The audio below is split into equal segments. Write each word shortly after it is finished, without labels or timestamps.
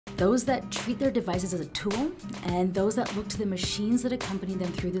those that treat their devices as a tool, and those that look to the machines that accompany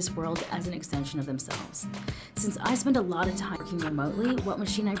them through this world as an extension of themselves. Since I spend a lot of time working remotely, what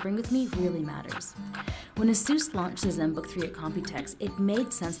machine I bring with me really matters. When ASUS launched the Zenbook 3 at Computex, it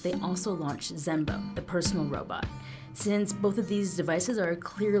made sense they also launched Zenbook, the personal robot, since both of these devices are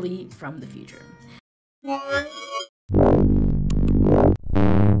clearly from the future.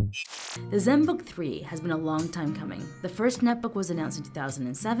 The Zenbook 3 has been a long time coming. The first netbook was announced in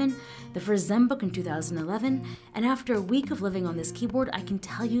 2007, the first Zenbook in 2011, and after a week of living on this keyboard, I can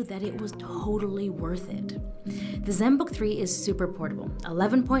tell you that it was totally worth it. The Zenbook 3 is super portable,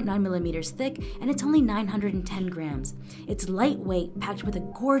 11.9mm thick, and it's only 910 grams. It's lightweight, packed with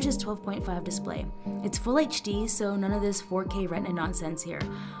a gorgeous 12.5 display. It's full HD, so none of this 4K Retina nonsense here.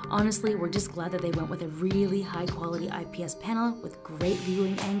 Honestly, we're just glad that they went with a really high quality IPS panel with great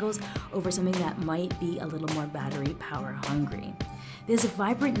viewing angles over something that might be a little more battery power hungry. This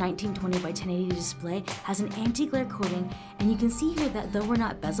vibrant 1920 by 1080 display has an anti-glare coating, and you can see here that though we're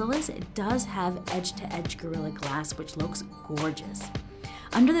not bezel-less, it does have edge-to-edge Gorilla Glass, which looks gorgeous.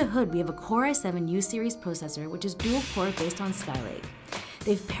 Under the hood, we have a Core i7 U-series processor, which is dual-core based on Skylake.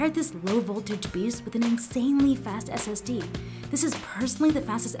 They've paired this low-voltage beast with an insanely fast SSD. This is personally the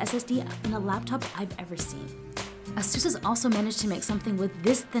fastest SSD in a laptop I've ever seen. ASUS has also managed to make something with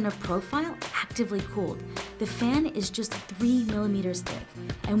this thin a profile actively cooled. The fan is just 3mm thick,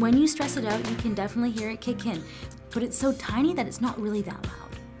 and when you stress it out, you can definitely hear it kick in, but it's so tiny that it's not really that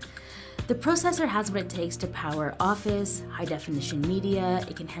loud. The processor has what it takes to power Office, high-definition media,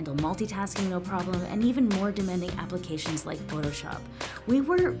 it can handle multitasking no problem, and even more demanding applications like Photoshop. We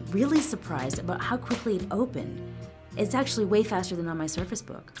were really surprised about how quickly it opened. It's actually way faster than on my Surface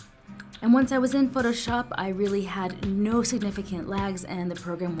Book. And once I was in Photoshop, I really had no significant lags and the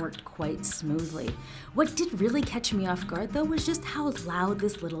program worked quite smoothly. What did really catch me off guard though was just how loud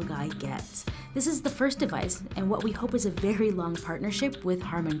this little guy gets. This is the first device and what we hope is a very long partnership with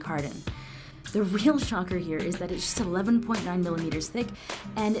Harman Kardon. The real shocker here is that it's just 11.9mm thick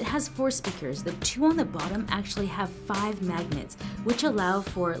and it has 4 speakers. The 2 on the bottom actually have 5 magnets, which allow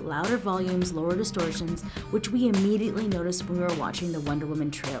for louder volumes, lower distortions, which we immediately noticed when we were watching the Wonder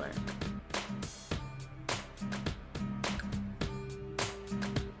Woman trailer.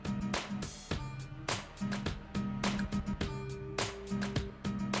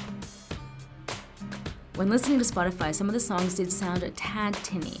 When listening to Spotify, some of the songs did sound a tad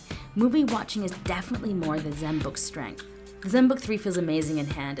tinny. Movie watching is definitely more the Zenbook's strength. The Zenbook 3 feels amazing in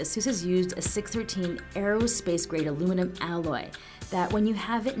hand. ASUS has used a 613 aerospace grade aluminum alloy that when you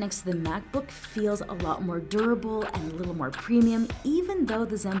have it next to the MacBook feels a lot more durable and a little more premium, even though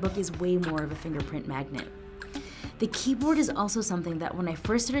the Zenbook is way more of a fingerprint magnet. The keyboard is also something that when I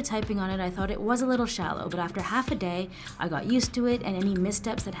first started typing on it, I thought it was a little shallow, but after half a day, I got used to it and any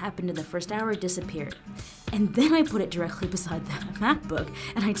missteps that happened in the first hour disappeared. And then I put it directly beside the MacBook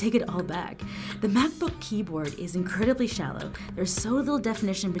and I take it all back. The MacBook keyboard is incredibly shallow. There's so little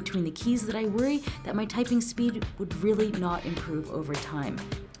definition between the keys that I worry that my typing speed would really not improve over time.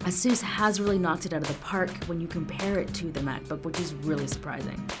 ASUS has really knocked it out of the park when you compare it to the MacBook, which is really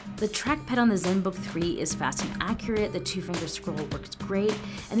surprising. The trackpad on the Zenbook 3 is fast and accurate, the 2-finger scroll works great,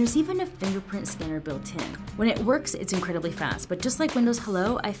 and there's even a fingerprint scanner built in. When it works, it's incredibly fast, but just like Windows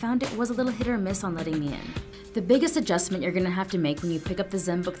Hello, I found it was a little hit or miss on letting me in. The biggest adjustment you're going to have to make when you pick up the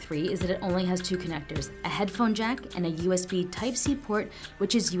Zenbook 3 is that it only has 2 connectors, a headphone jack and a USB Type-C port,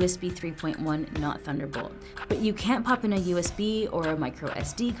 which is USB 3.1, not Thunderbolt. But you can't pop in a USB or a micro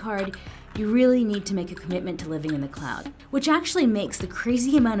SD card. You really need to make a commitment to living in the cloud, which actually makes the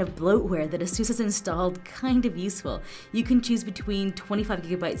crazy amount of bloatware that ASUS has installed kind of useful. You can choose between 25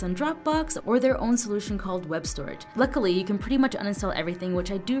 gigabytes on Dropbox or their own solution called web storage. Luckily, you can pretty much uninstall everything,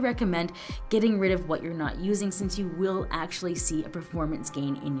 which I do recommend getting rid of what you're not using since you will actually see a performance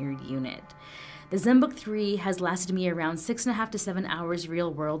gain in your unit. The Zenbook 3 has lasted me around 6.5 to 7 hours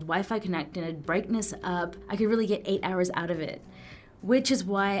real world, Wi-Fi connected, brightness up. I could really get 8 hours out of it. Which is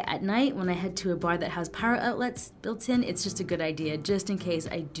why at night when I head to a bar that has power outlets built in, it's just a good idea, just in case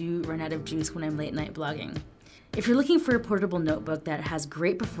I do run out of juice when I'm late night blogging. If you're looking for a portable notebook that has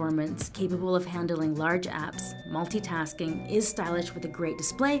great performance, capable of handling large apps, multitasking, is stylish with a great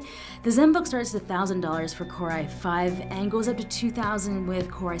display, the Zenbook starts at $1,000 for Core i5 and goes up to $2,000 with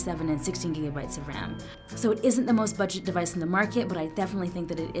Core i7 and 16 gigabytes of RAM. So it isn't the most budget device in the market, but I definitely think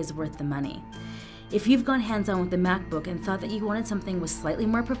that it is worth the money. If you've gone hands-on with the MacBook and thought that you wanted something with slightly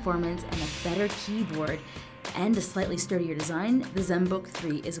more performance and a better keyboard and a slightly sturdier design, the Zenbook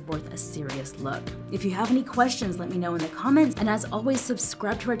 3 is worth a serious look. If you have any questions, let me know in the comments, and as always,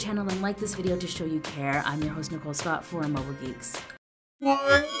 subscribe to our channel and like this video to show you care. I'm your host, Nicole Scott for Mobile Geeks.